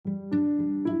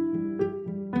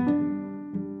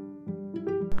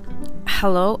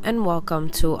Hello and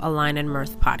welcome to Align and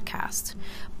Mirth podcast.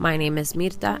 My name is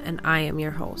Mirta and I am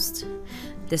your host.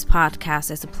 This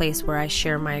podcast is a place where I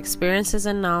share my experiences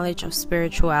and knowledge of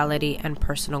spirituality and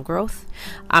personal growth.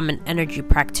 I'm an energy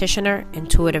practitioner,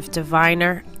 intuitive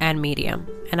diviner, and medium,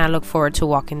 and I look forward to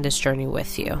walking this journey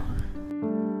with you.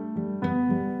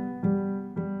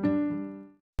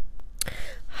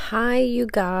 Hi, you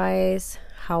guys.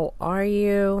 How are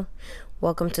you?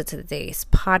 Welcome to today's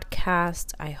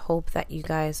podcast. I hope that you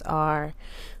guys are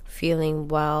feeling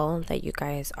well, that you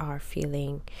guys are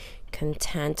feeling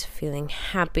content, feeling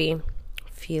happy,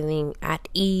 feeling at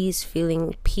ease,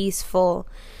 feeling peaceful,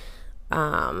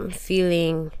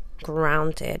 feeling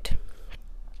grounded.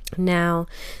 Now,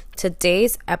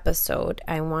 today's episode,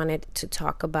 I wanted to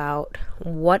talk about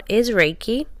what is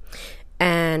Reiki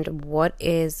and what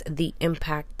is the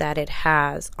impact that it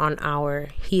has on our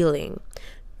healing.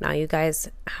 Now, you guys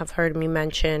have heard me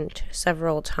mention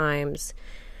several times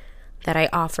that I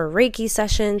offer Reiki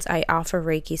sessions. I offer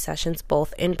Reiki sessions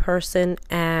both in person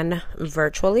and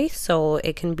virtually. So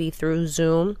it can be through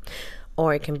Zoom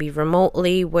or it can be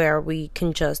remotely, where we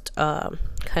can just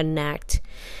connect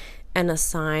and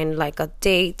assign like a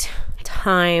date,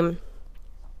 time,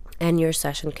 and your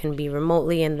session can be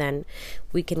remotely. And then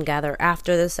we can gather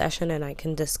after the session and I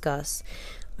can discuss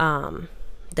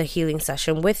the healing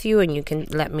session with you, and you can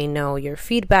let me know your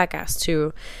feedback as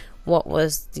to what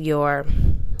was your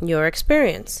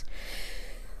experience.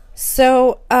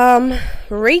 So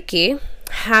Reiki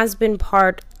has been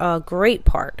a great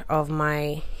part of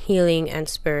my healing and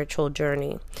spiritual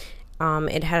journey.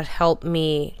 It has helped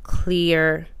me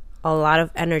clear a lot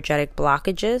of energetic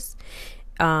blockages.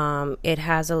 It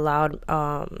has allowed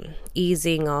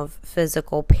easing of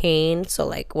physical pain. So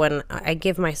like when I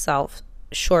give myself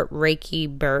short Reiki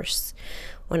bursts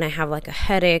when I have like a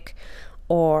headache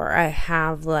or I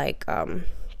have like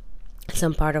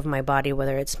some part of my body,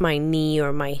 whether it's my knee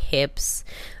or my hips,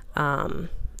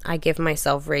 I give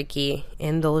myself Reiki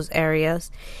in those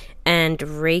areas. And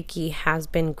Reiki has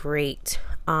been great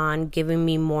on giving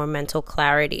me more mental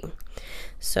clarity.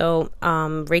 So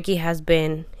Reiki has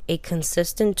been a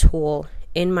consistent tool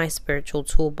in my spiritual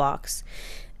toolbox.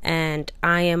 And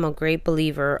I am a great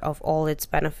believer of all its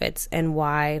benefits and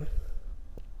why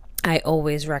I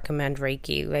always recommend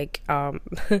Reiki. Like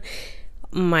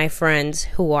my friends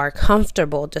who are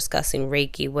comfortable discussing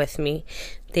Reiki with me,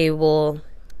 they will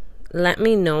let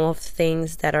me know of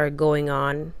things that are going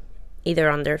on either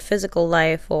on their physical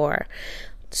life or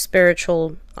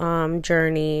spiritual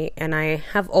journey. And I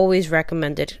have always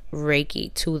recommended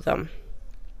Reiki to them.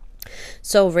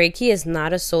 So Reiki is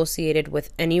not associated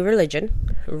with any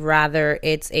religion. Rather,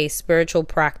 it's a spiritual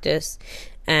practice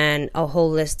and a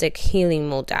holistic healing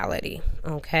modality.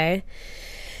 Okay.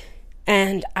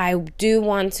 And I do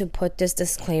want to put this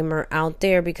disclaimer out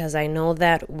there because I know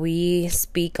that we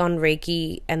speak on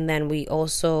Reiki and then we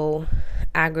also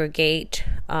aggregate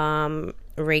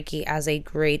Reiki as a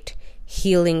great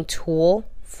healing tool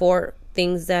for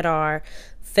things that are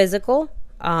physical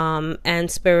and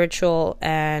spiritual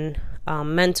and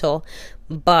mental.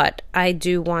 But I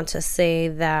do want to say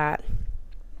that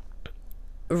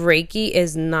Reiki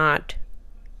is not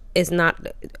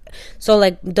so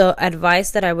like the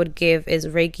advice that I would give is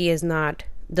Reiki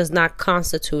does not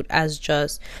constitute as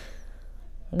just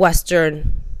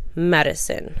Western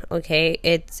medicine. Okay,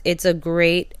 it's a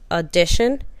great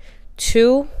addition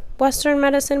to Western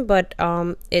medicine, but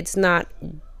it's not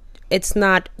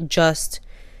just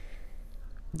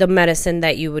the medicine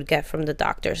that you would get from the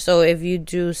doctor. So if you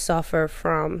do suffer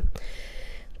from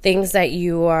things that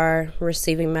you are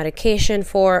receiving medication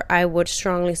for, I would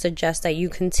strongly suggest that you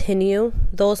continue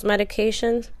those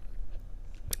medications.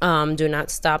 Do not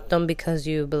stop them because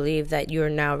you believe that you're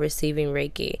now receiving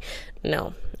Reiki.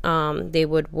 No, they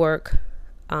would work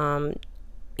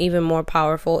even more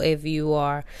powerful if you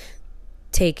are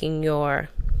taking your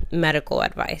medical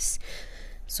advice.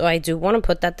 So I do want to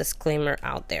put that disclaimer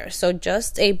out there. So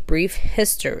just a brief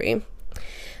history.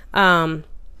 My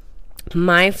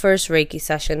first Reiki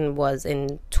session was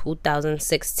in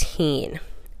 2016.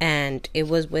 And it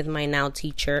was with my now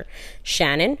teacher,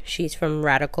 Shannon. She's from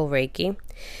Radical Reiki.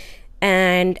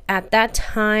 And at that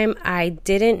time, I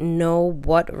didn't know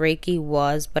what Reiki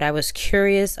was, but I was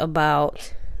curious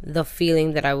about the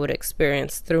feeling that I would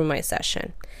experience through my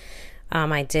session.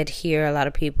 I did hear a lot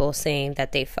of people saying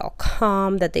that they felt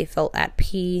calm, that they felt at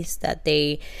peace, that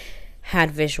they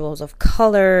had visuals of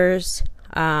colors,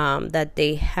 that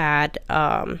they had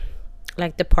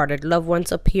like departed loved ones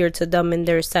appear to them in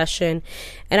their session.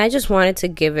 And I just wanted to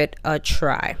give it a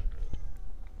try.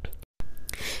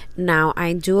 Now,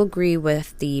 I do agree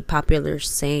with the popular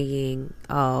saying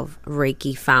of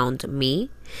Reiki found me,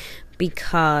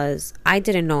 because I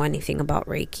didn't know anything about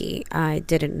Reiki. I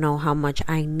didn't know how much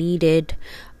I needed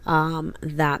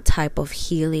that type of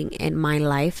healing in my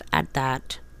life at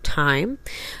that time.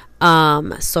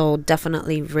 So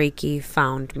definitely Reiki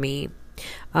found me.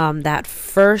 That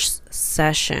first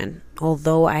session,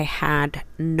 although I had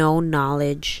no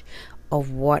knowledge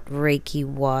of what Reiki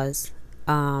was,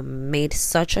 made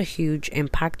such a huge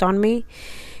impact on me.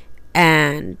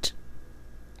 And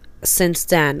since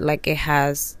then, like, it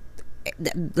has,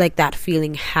 like, that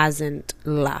feeling hasn't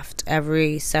left.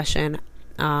 Every session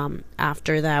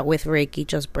after that with Reiki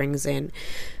just brings in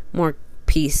more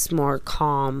peace, more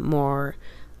calm, more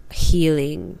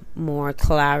healing, more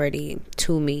clarity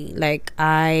to me. Like,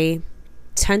 I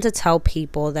tend to tell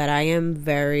people that I am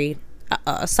very,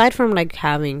 aside from like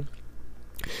having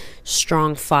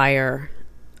strong fire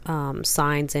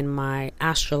signs in my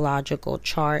astrological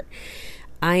chart,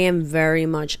 I am very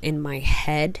much in my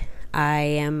head. I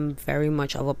am very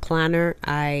much of a planner.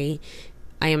 I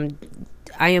am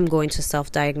going to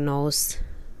self-diagnose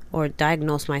or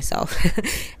diagnose myself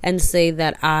and say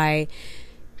that I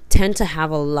tend to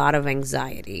have a lot of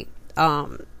anxiety,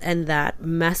 and that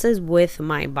messes with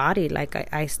my body.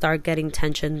 Like, I start getting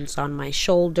tensions on my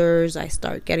shoulders. I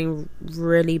start getting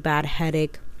really bad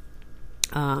headache.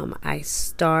 I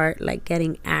start like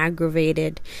getting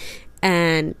aggravated,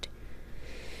 and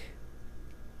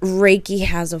Reiki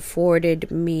has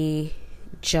afforded me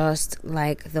just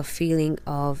like the feeling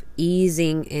of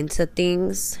easing into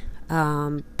things,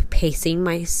 pacing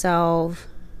myself,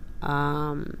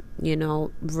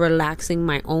 relaxing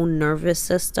my own nervous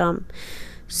system.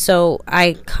 So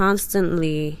I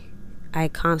constantly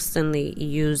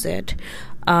use it.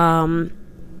 So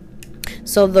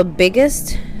the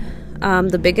biggest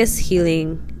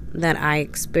healing that I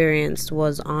experienced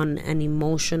was on an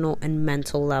emotional and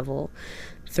mental level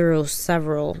through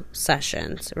several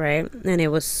sessions, right? And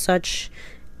that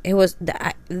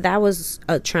was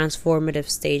a transformative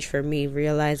stage for me,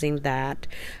 realizing that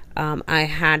I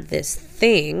had this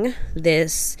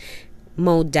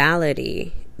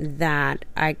modality that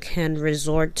I can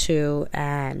resort to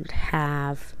and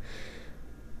have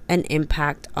an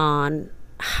impact on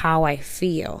how I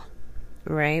feel,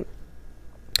 right?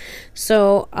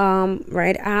 So,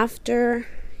 right after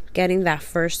getting that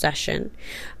first session,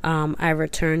 I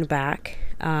returned back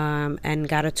and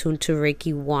got attuned to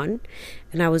Reiki 1,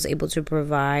 and I was able to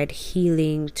provide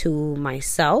healing to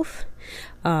myself.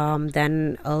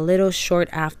 Then a little short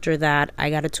after that, I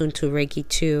got attuned to Reiki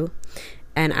 2,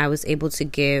 and I was able to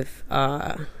give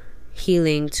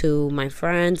healing to my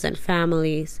friends and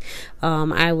families.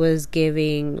 I was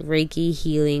giving Reiki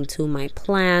healing to my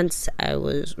plants. I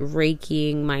was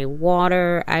Reikiing my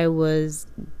water. I was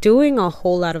doing a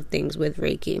whole lot of things with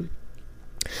Reiki.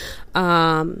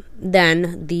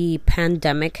 Then the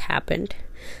pandemic happened,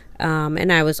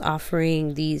 and I was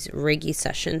offering these Reiki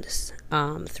sessions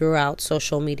throughout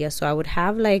social media. So I would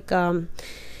have like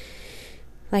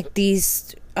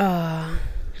these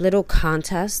little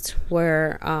contest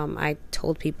where I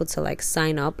told people to like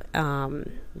sign up.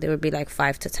 There would be like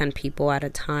 5 to 10 people at a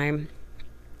time,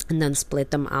 and then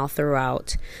split them out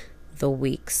throughout the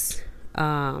weeks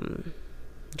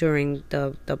during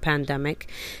the pandemic.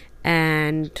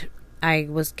 And I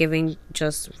was giving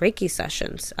just Reiki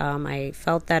sessions. I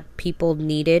felt that people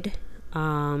needed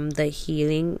the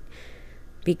healing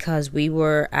because we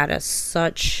were at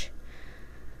such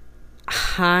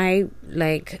high,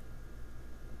 like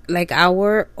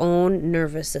our own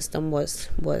nervous system was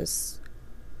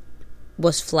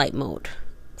flight mode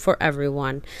for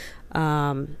everyone.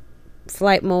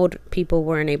 Flight mode, people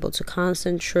weren't able to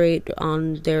concentrate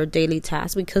on their daily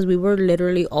tasks because we were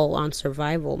literally all on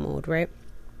survival mode, right?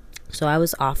 So I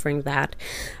was offering that.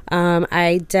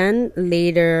 I then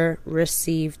later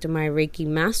received my Reiki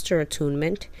Master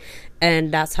Attunement,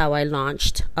 and that's how I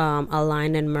launched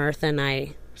Align and Mirth, and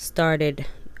I started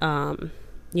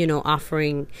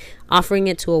offering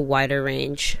it to a wider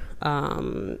range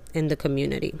in the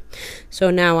community. So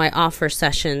now I offer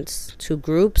sessions to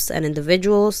groups and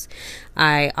individuals.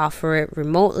 I offer it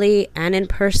remotely and in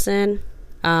person.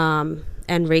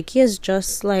 And Reiki is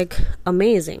just like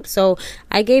amazing. So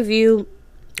I gave you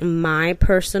my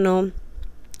personal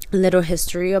little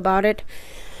history about it,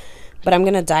 but I'm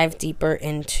going to dive deeper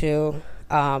into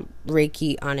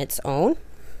Reiki on its own.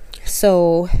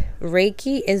 So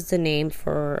Reiki is the name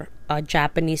for a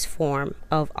Japanese form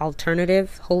of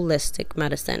alternative holistic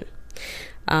medicine.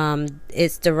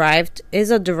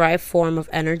 Is a derived form of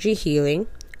energy healing,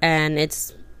 and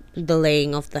it's the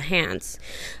laying of the hands.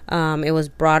 It was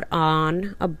brought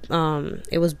about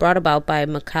by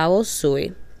Mikao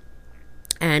Sui,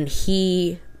 and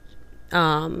he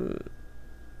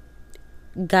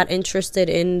got interested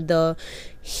in the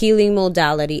healing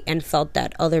modality and felt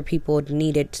that other people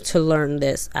needed to learn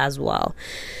this as well.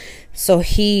 So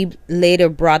he later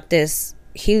brought this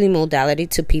healing modality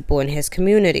to people in his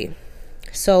community.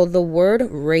 So the word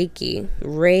Reiki,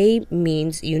 Rei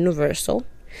means universal,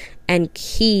 and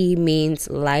Ki means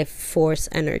life force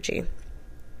energy.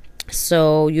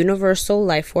 So universal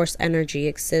life force energy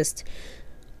exists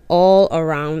all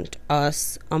around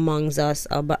us, amongst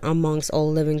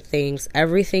all living things.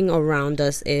 Everything around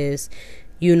us is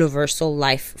universal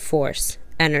life force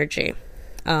energy.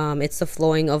 It's the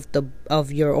flowing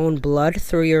of your own blood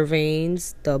through your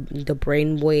veins, the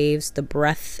brain waves, the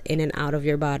breath in and out of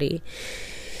your body,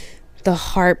 the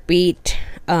heartbeat,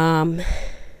 the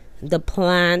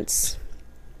plants,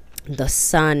 the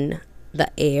sun, the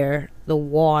air, the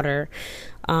water.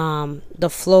 The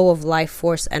flow of life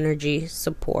force energy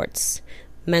supports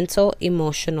mental,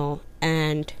 emotional,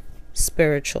 and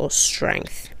spiritual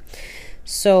strength.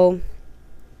 So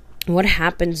what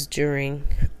happens during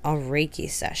a Reiki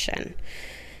session?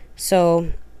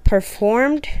 So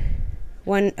when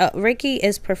Reiki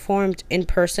is performed in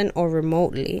person or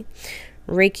remotely,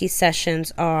 Reiki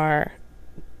sessions are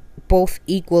both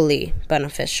equally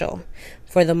beneficial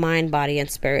for the mind, body, and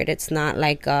spirit. It's not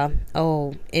like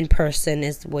in person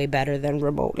is way better than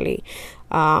remotely.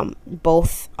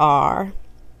 Both are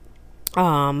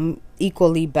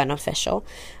equally beneficial.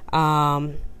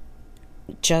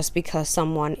 Just because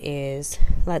someone is,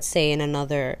 let's say, in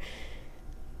another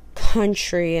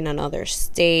country, in another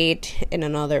state, in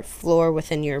another floor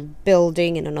within your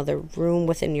building, in another room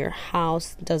within your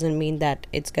house, doesn't mean that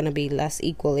it's going to be less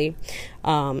equally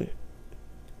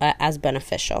as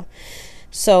beneficial.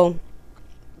 So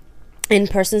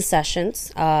in-person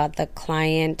sessions, the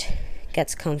client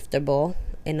gets comfortable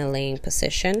in a laying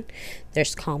position.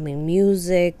 There's calming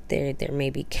music. There may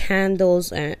be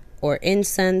candles or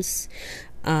incense.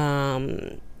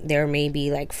 There may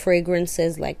be like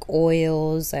fragrances like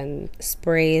oils and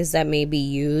sprays that may be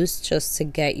used just to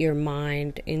get your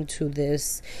mind into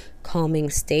this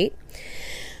calming state.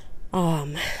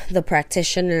 The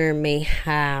practitioner may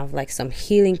have like some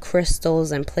healing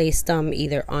crystals and place them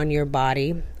either on your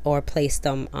body or place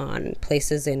them on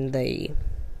places in the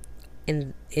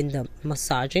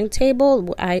massaging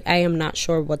table. I am not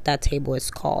sure what that table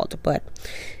is called, but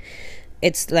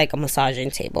it's like a massaging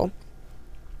table.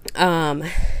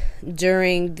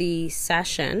 During the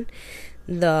session,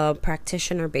 the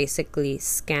practitioner basically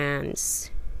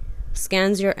scans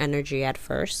your energy at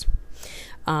first.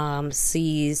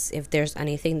 Sees if there's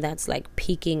anything that's like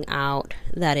peeking out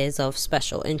that is of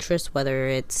special interest, whether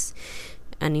it's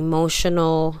an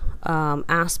emotional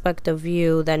aspect of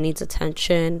you that needs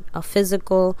attention, a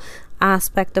physical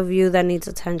aspect of you that needs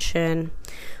attention,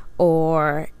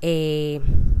 or a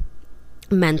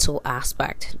mental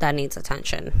aspect that needs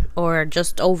attention, or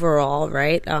just overall,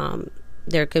 right?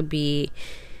 There could be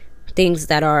things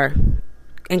that are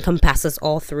encompasses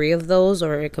all three of those,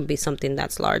 or it could be something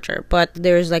that's larger. But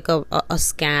there's like a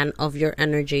scan of your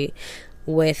energy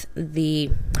with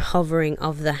the hovering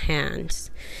of the hands.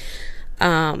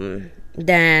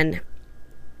 Then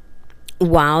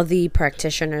while the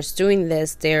practitioner's doing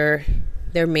this, there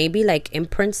may be like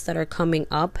imprints that are coming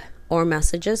up, or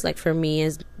messages. Like for me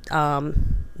is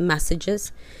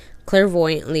messages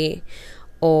clairvoyantly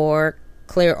or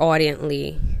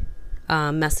clairaudiently.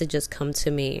 Messages come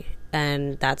to me,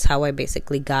 and that's how I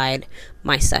basically guide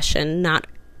my session. Not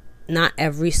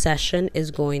every session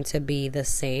is going to be the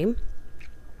same,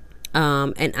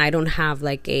 and I don't have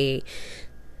like a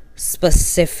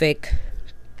specific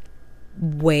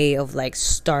way of like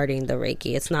starting the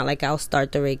Reiki. It's not like I'll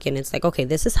start the Reiki and it's like, okay,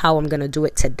 this is how I'm gonna do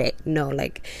it today. No,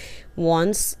 like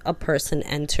once a person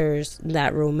enters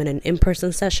that room in an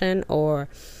in-person session or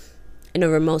in a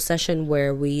remote session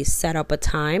where we set up a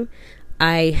time,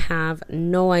 I have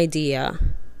no idea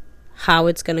how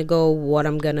it's gonna go, what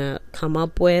I'm gonna come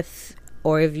up with.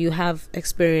 Or if you have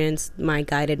experienced my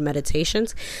guided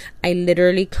meditations, I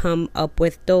literally come up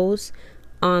with those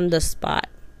on the spot,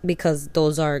 because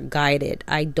those are guided.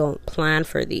 I don't plan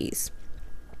for these.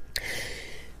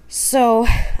 So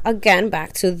again,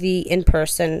 back to the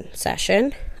in-person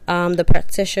session, the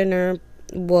practitioner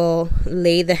will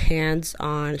lay the hands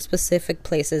on specific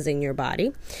places in your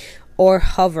body, or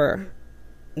hover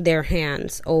their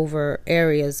hands over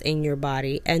areas in your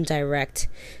body and direct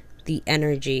the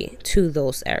energy to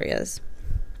those areas.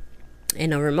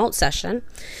 In a remote session,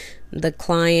 the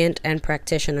client and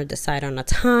practitioner decide on a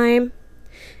time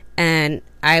And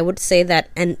I would say that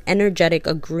an energetic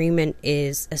agreement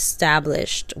is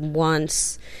established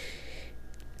once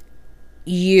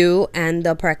you and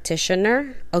the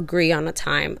practitioner agree on a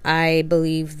time. I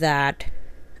believe that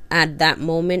at that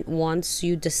moment, once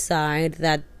you decide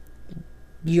that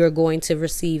you're going to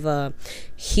receive a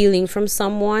healing from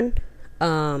someone,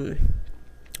 or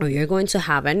you're going to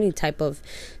have any type of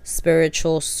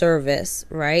spiritual service,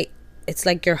 right? It's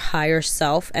like your higher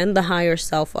self and the higher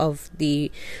self of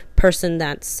the person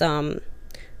that's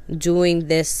doing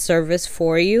this service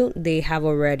for you, they have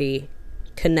already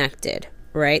connected,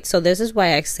 right? So this is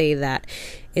why I say that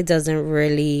it doesn't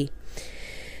really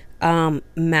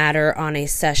matter on a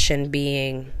session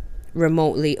being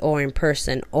remotely or in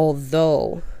person,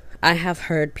 although I have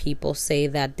heard people say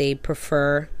that they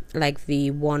prefer like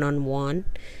the one-on-one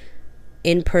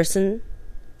in-person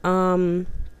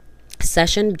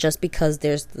session, just because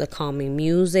there's the calming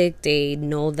music. They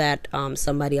know that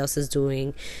somebody else is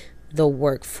doing the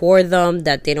work for them,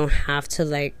 that they don't have to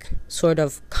like sort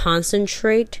of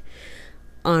concentrate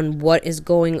on what is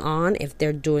going on if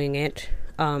they're doing it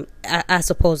I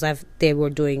suppose if they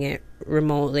were doing it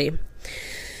remotely.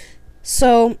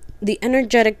 So the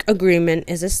energetic agreement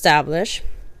is established,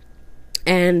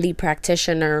 and the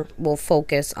practitioner will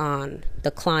focus on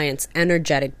the client's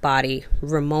energetic body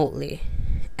remotely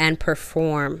and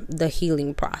perform the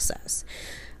healing process.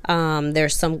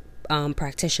 There's some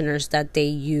practitioners that they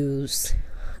use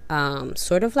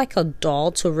sort of like a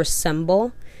doll to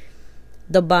resemble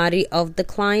the body of the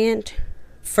client.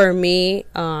 For me,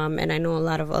 and I know a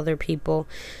lot of other people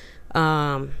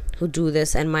who do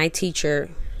this, and my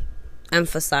teacher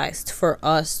emphasized for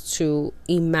us to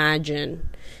imagine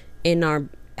in our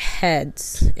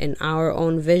heads, in our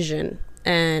own vision,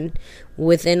 and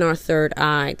within our third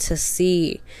eye, to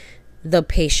see the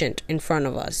patient in front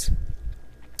of us.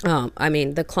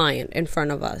 The client in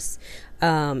front of us,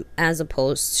 as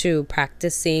opposed to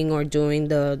practicing or doing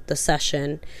the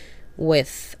session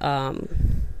with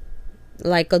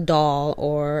like a doll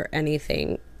or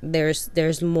anything.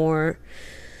 There's more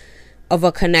of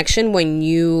a connection when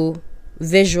you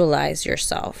visualize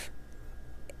yourself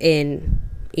in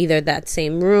either that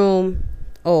same room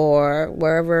or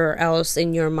wherever else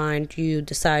in your mind you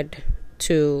decide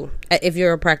to, if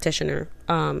you're a practitioner,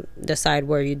 decide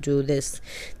where you do this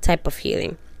type of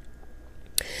healing.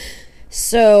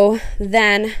 So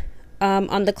then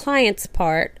on the client's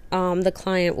part, the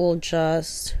client will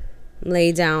just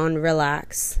lay down,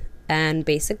 relax, and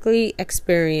basically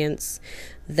experience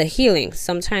the healing.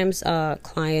 Sometimes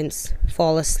clients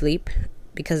fall asleep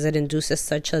because it induces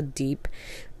such a deep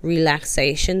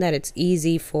relaxation that it's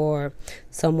easy for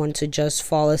someone to just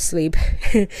fall asleep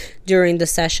during the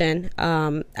session.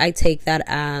 I take that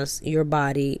as your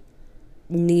body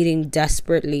needing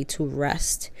desperately to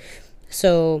rest.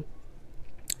 So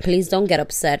please don't get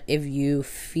upset if you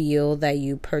feel that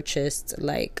you purchased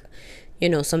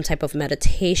some type of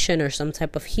meditation or some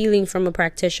type of healing from a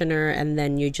practitioner and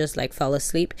then you just fell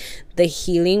asleep. The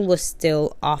healing was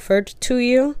still offered to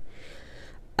you,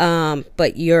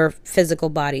 but your physical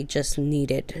body just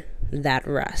needed that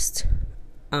rest.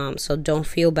 So don't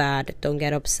feel bad, don't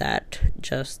get upset,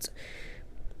 just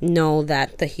know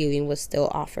that the healing was still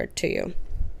offered to you.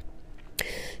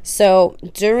 So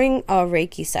during a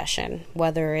Reiki session,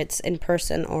 whether it's in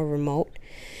person or remote,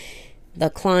 the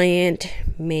client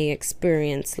may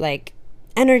experience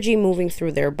energy moving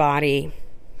through their body,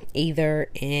 either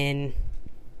in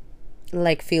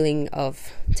feeling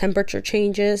of temperature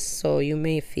changes. So you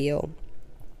may feel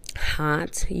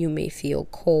hot, you may feel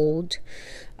cold,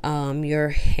 your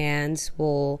hands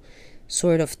will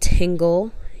sort of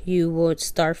tingle. You would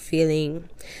start feeling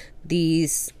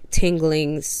these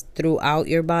tinglings throughout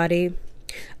your body.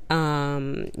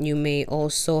 You may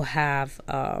also have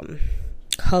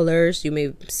colors. You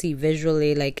may see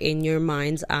visually, in your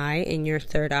mind's eye, in your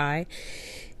third eye,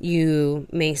 you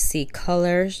may see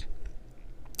colors.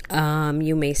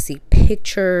 You may see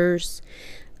pictures.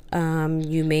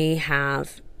 You may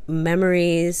have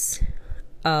memories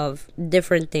of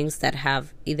different things that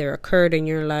have either occurred in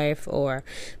your life or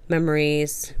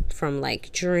memories from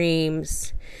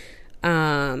dreams.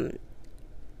 There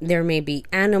may be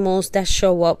animals that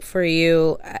show up for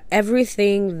you.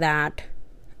 Everything that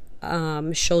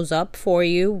shows up for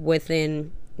you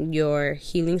within your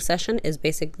healing session is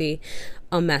basically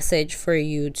a message for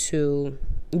you to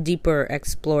deeper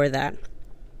explore that.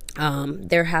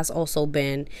 There has also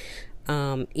been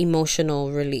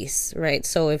emotional release, right?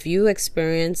 So if you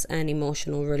experience an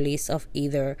emotional release of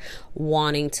either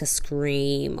wanting to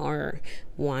scream or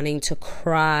wanting to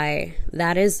cry,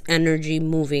 that is energy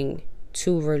moving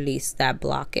to release that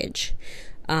blockage.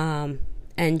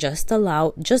 and just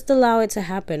allow it to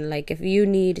happen. Like if you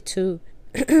need to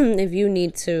if you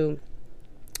need to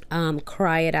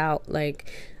cry it out,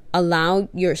 like allow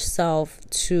yourself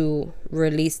to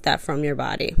release that from your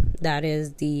body. That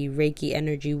is the Reiki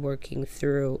energy working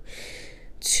through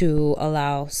to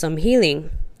allow some healing.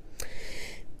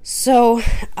 So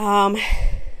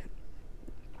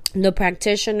the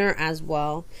practitioner as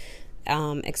well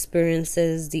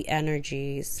experiences the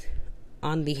energies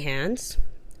on the hands.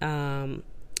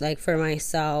 Like for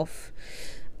myself,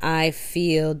 I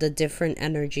feel the different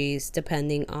energies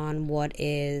depending on what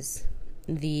is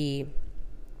the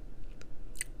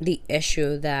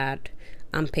issue that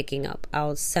I'm picking up.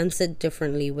 I'll sense it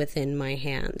differently within my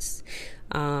hands.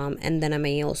 And then I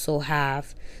may also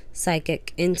have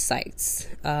psychic insights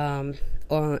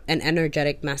or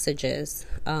energetic messages.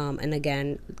 And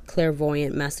again,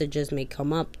 clairvoyant messages may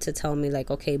come up to tell me like,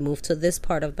 okay, move to this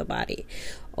part of the body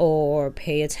or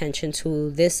pay attention to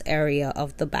this area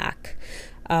of the back,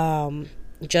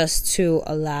 just to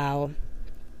allow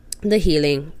the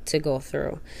healing to go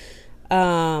through.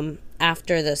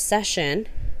 After the session,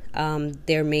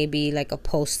 there may be like a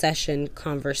post-session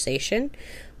conversation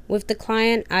with the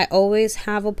client. I always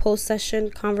have a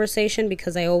post-session conversation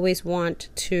because I always want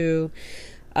to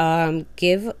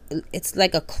give, it's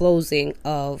like a closing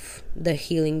of the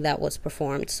healing that was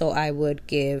performed. So I would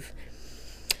give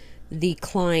the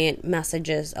client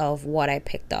messages of what I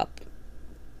picked up,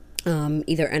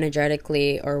 either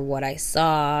energetically or what I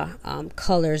saw,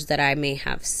 colors that I may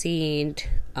have seen.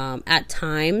 At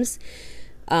times,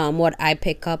 what I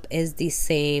pick up is the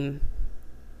same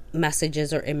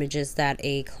messages or images that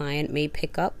a client may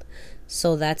pick up.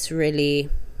 So that's really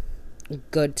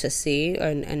good to see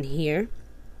and hear.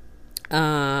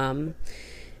 And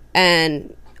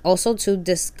also to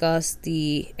discuss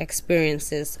the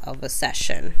experiences of a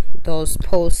session. Those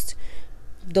post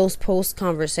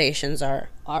conversations are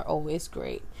always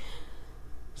great.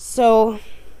 So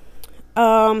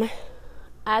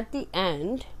at the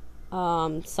end,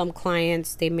 some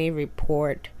clients, they may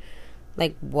report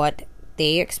like what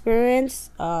they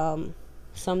experience.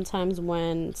 Sometimes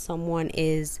when someone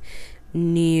is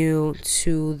new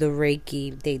to the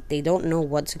Reiki, they don't know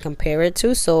what to compare it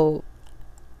to, so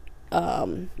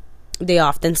they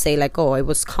often say like, oh, it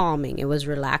was calming, it was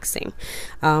relaxing.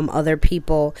 Other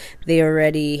people, they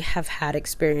already have had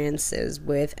experiences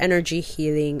with energy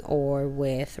healing or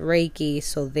with Reiki,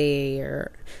 so they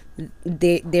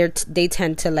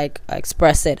tend to like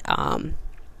express it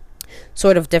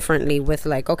sort of differently with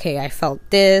like, okay, I felt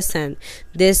this and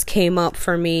this came up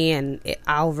for me and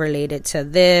I'll relate it to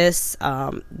this.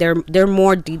 They're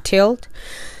more detailed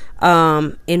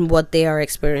in what they are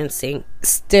experiencing.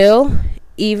 Still,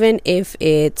 even if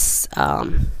it's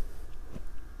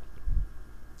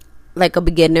like a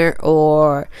beginner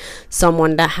or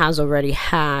someone that has already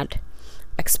had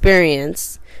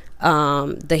experience,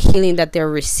 the healing that they're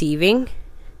receiving,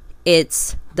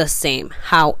 it's the same.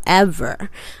 However,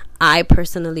 I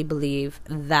personally believe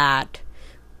that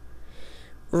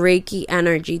Reiki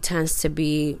energy tends to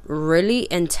be really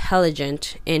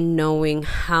intelligent in knowing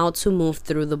how to move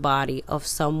through the body of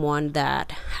someone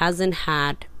that hasn't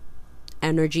had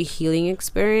energy healing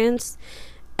experience,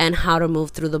 and how to move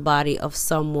through the body of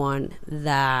someone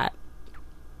that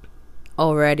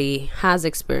already has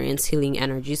experienced healing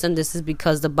energies. And this is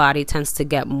because the body tends to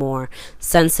get more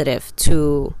sensitive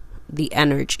to the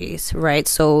energies, right?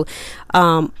 So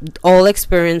all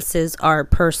experiences are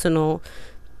personal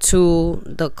to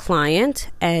the client,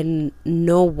 and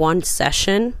no one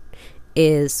session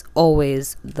is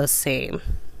always the same.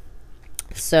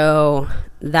 So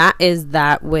that is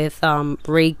that with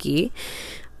Reiki.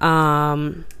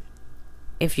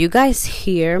 If you guys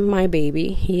hear my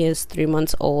baby, he is 3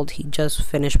 months old. He just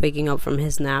finished waking up from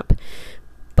his nap.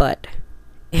 But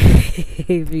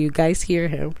if you guys hear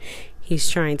him, he's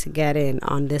trying to get in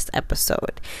on this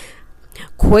episode.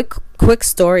 Quick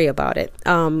story about it.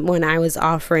 When I was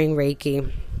offering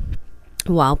Reiki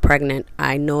while pregnant,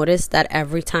 I noticed that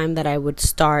every time that I would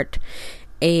start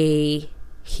a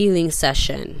healing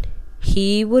session,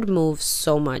 he would move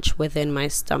so much within my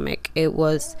stomach. It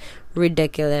was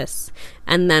ridiculous.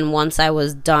 And then once I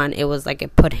was done, it was like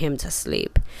it put him to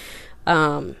sleep.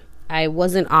 I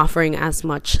wasn't offering as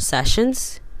much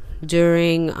sessions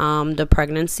during the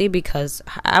pregnancy because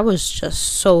I was just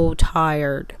so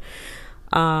tired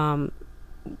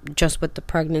just with the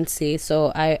pregnancy.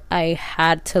 So I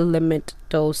had to limit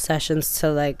those sessions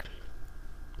to like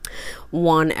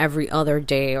one every other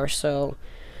day or so,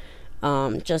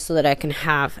 just so that I can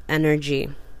have energy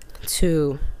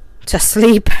to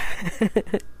sleep.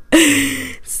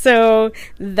 So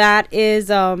that is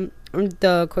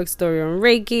the quick story on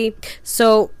Reiki.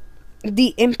 So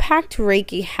the impact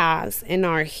Reiki has in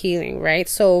our healing, right?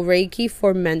 So Reiki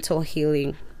for mental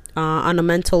healing, on a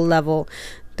mental level,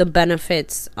 the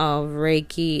benefits of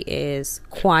Reiki is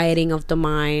quieting of the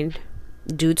mind,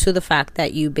 due to the fact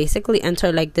that you basically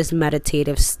enter like this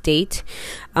meditative state.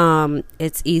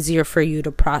 It's easier for you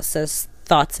to process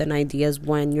thoughts and ideas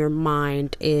when your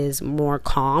mind is more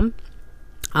calm.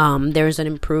 There's an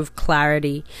improved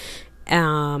clarity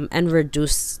and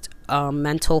reduced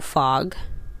mental fog.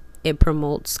 It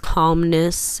promotes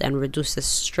calmness and reduces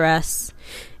stress.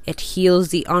 It heals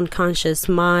the unconscious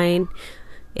mind.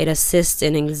 It assists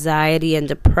in anxiety and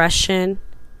depression,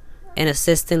 and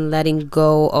assists in letting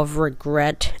go of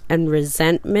regret and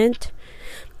resentment.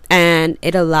 And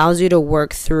it allows you to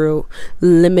work through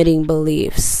limiting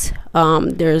beliefs.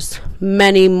 There's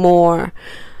many more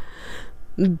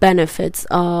benefits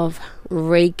of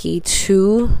Reiki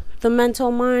to the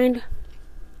mental mind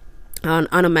on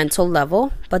a mental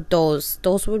level, but those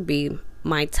would be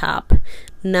my top.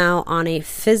 Now, on a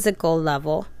physical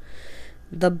level,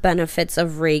 the benefits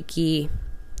of Reiki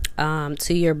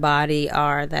to your body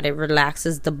are that it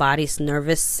relaxes the body's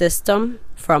nervous system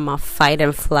from a fight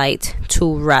and flight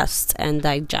to rest and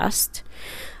digest.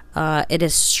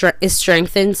 It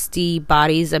strengthens the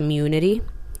body's immunity.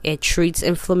 It treats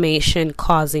inflammation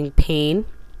causing pain.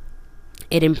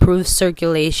 It improves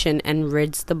circulation and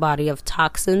rids the body of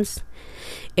toxins.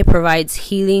 It provides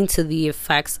healing to the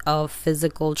effects of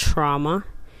physical trauma,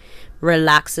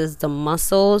 relaxes the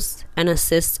muscles, and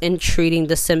assists in treating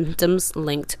the symptoms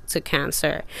linked to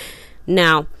cancer.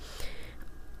 Now,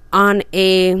 on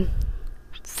a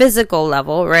physical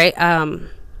level, right,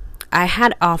 I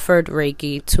had offered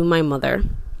Reiki to my mother.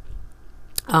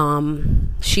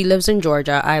 She lives in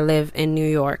Georgia. I live in New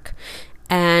York.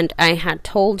 And I had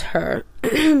told her,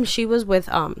 she was with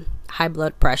high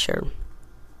blood pressure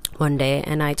one day,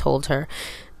 and I told her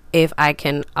if I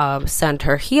can send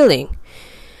her healing.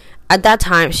 At that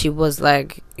time, she was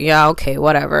like, yeah, okay,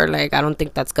 whatever. Like, I don't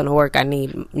think that's going to work. I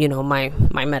need,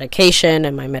 my medication,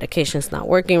 and my medication's not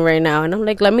working right now. And I'm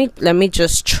like, let me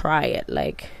just try it.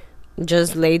 Like,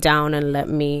 just lay down and let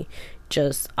me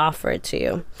just offer it to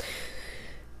you.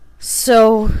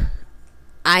 So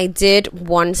I did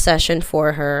one session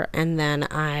for her, and then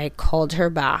I called her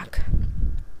back.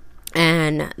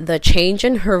 And the change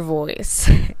in her voice,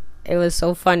 it was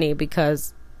so funny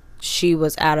because she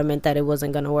was adamant that it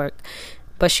wasn't going to work,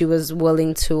 but she was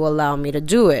willing to allow me to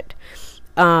do it.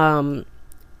 And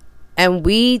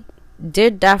we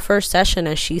did that first session,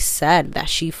 and she said that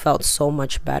she felt so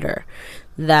much better,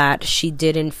 that she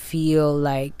didn't feel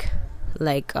like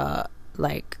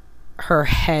her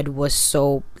head was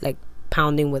so like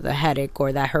pounding with a headache,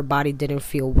 or that her body didn't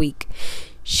feel weak.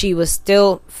 She was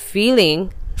still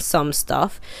feeling some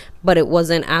stuff, but it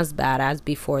wasn't as bad as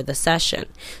before the session.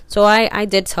 So I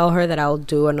did tell her that I'll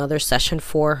do another session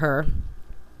for her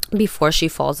before she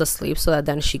falls asleep, so that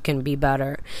then she can be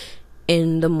better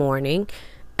in the morning.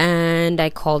 And I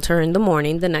called her in the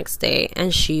morning the next day,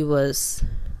 and she was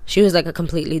like a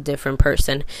completely different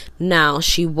person. Now,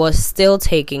 she was still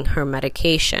taking her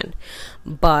medication,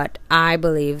 but I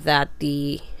believe that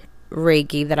the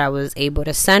Reiki that I was able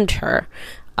to send her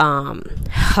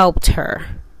helped her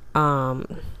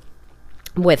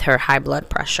with her high blood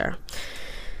pressure.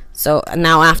 So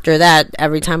now after that,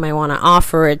 every time I want to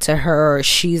offer it to her,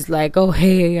 she's like, oh,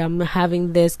 hey, I'm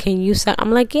having this. Can you send?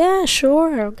 I'm like, yeah,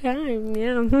 sure. Okay.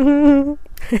 Yeah.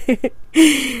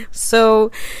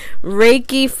 So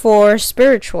Reiki for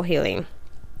spiritual healing.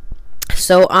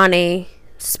 So on a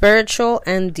spiritual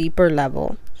and deeper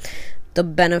level, the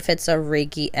benefits of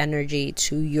Reiki energy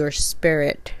to your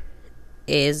spirit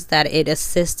is that it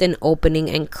assists in opening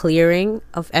and clearing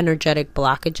of energetic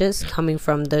blockages coming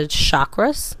from the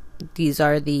chakras. These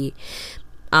are the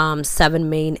 7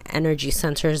 main energy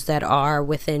centers that are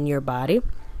within your body.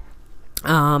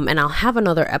 And I'll have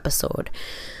another episode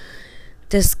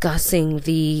discussing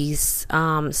these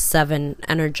 7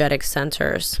 energetic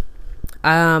centers.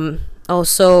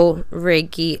 Also,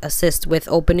 Reiki assists with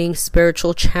opening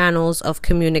spiritual channels of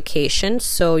communication.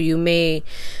 So you may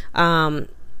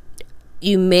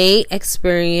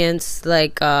experience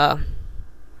like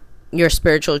your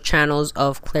spiritual channels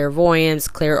of clairvoyance,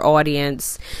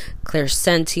 clairaudience,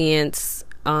 clairsentience,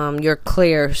 your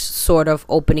clear sort of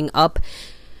opening up.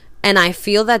 And I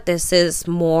feel that this is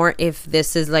more if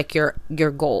this is like your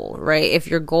goal, right? If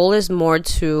your goal is more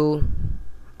to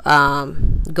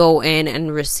go in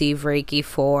and receive Reiki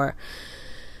for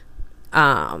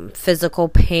physical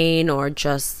pain, or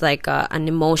just like an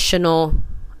emotional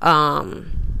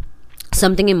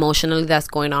something emotionally that's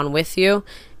going on with you,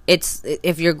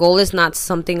 if your goal is not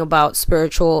something about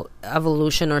spiritual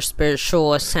evolution or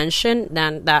spiritual ascension,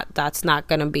 then that's not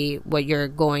going to be what you're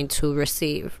going to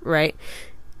receive, right?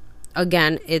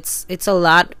 Again, it's a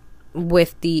lot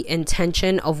with the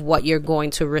intention of what you're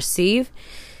going to receive,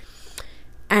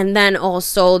 and then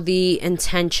also the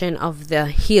intention of the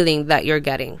healing that you're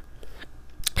getting.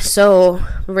 So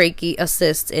Reiki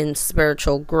assists in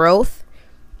spiritual growth,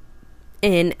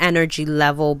 in energy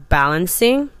level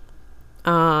balancing.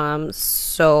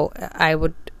 So I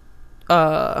would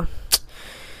I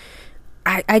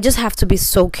just have to be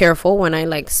so careful when I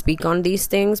like speak on these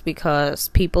things, because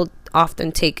people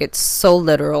often take it so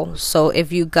literal. So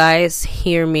if you guys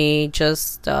hear me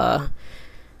just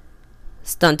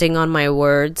stunting on my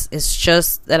words, it's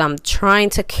just that I'm trying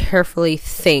to carefully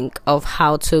think of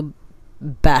how to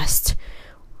best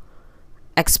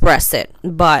express it.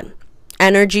 But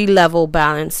energy level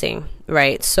balancing,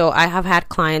 right? So I have had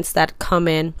clients that come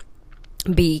in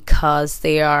because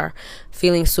they are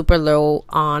feeling super low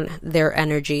on their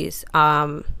energies,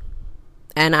 and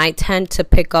I tend to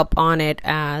pick up on it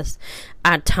as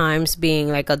at times being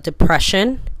like a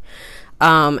depression,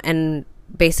 and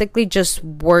basically just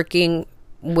working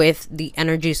with the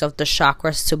energies of the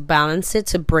chakras to balance it,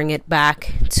 to bring it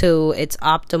back to its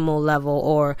optimal level,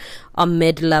 or a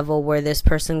mid level where this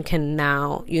person can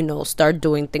now, start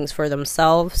doing things for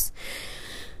themselves,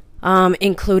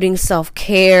 including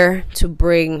self-care, to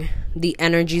bring the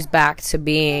energies back to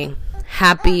being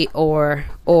happy or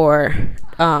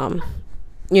calm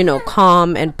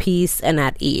and peace and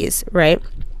at ease, right?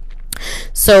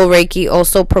 So Reiki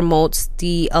also promotes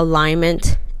the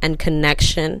alignment and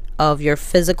connection of your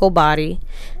physical body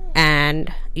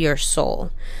and your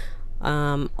soul.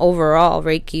 Overall,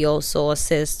 Reiki also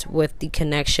assists with the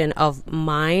connection of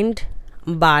mind,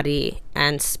 body,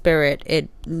 and spirit. It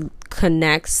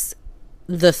connects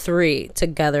the three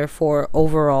together for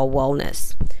overall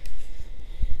wellness.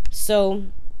 So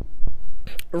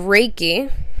Reiki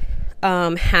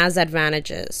has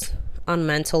advantages on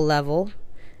mental level,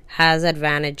 has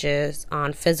advantages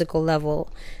on physical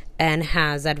level, and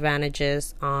has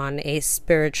advantages on a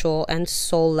spiritual and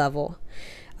soul level.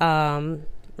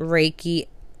 Reiki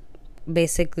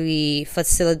basically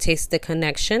facilitates the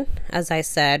connection, as I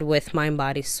said, with mind,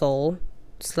 body, soul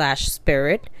 /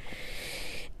 spirit.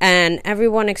 And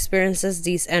everyone experiences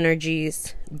these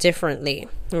energies differently,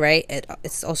 right?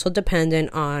 It's also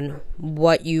dependent on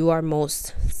what you are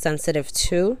most sensitive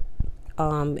to,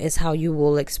 is how you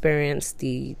will experience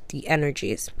the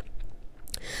energies.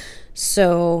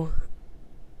 So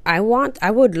I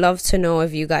would love to know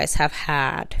if you guys have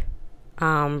had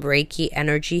Reiki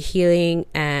energy healing,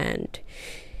 and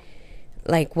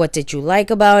like, what did you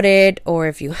like about it? Or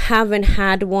if you haven't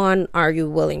had one, are you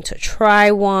willing to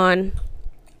try one?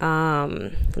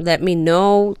 Let me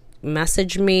know,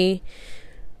 message me.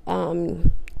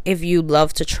 If you'd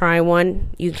love to try one,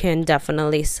 you can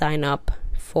definitely sign up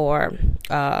for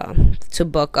to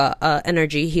book a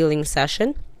energy healing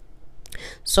session.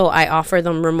 So I offer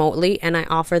them remotely, and I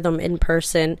offer them in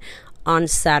person on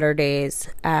Saturdays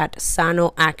at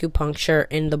Sano Acupuncture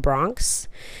in the Bronx.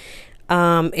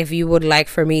 If you would like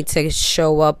for me to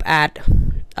show up at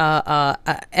a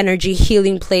energy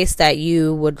healing place that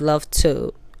you would love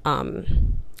to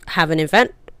have an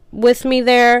event with me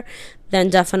there, then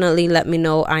definitely let me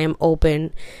know. I am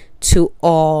open to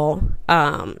all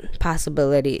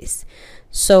possibilities.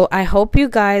 So I hope you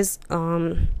guys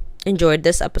enjoyed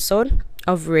this episode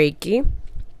of Reiki.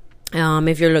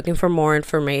 If you're looking for more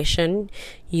information,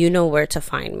 you know where to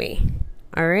find me.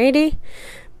 Alrighty,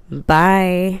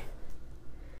 bye.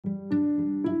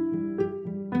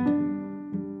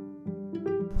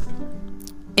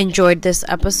 Enjoyed this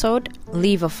episode?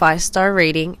 Leave a 5-star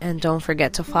rating, and don't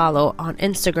forget to follow on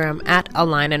Instagram at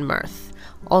Align and Mirth.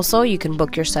 Also, you can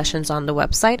book your sessions on the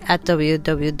website at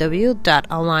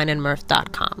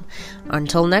www.alignandmirth.com.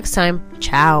 Until next time,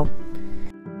 ciao.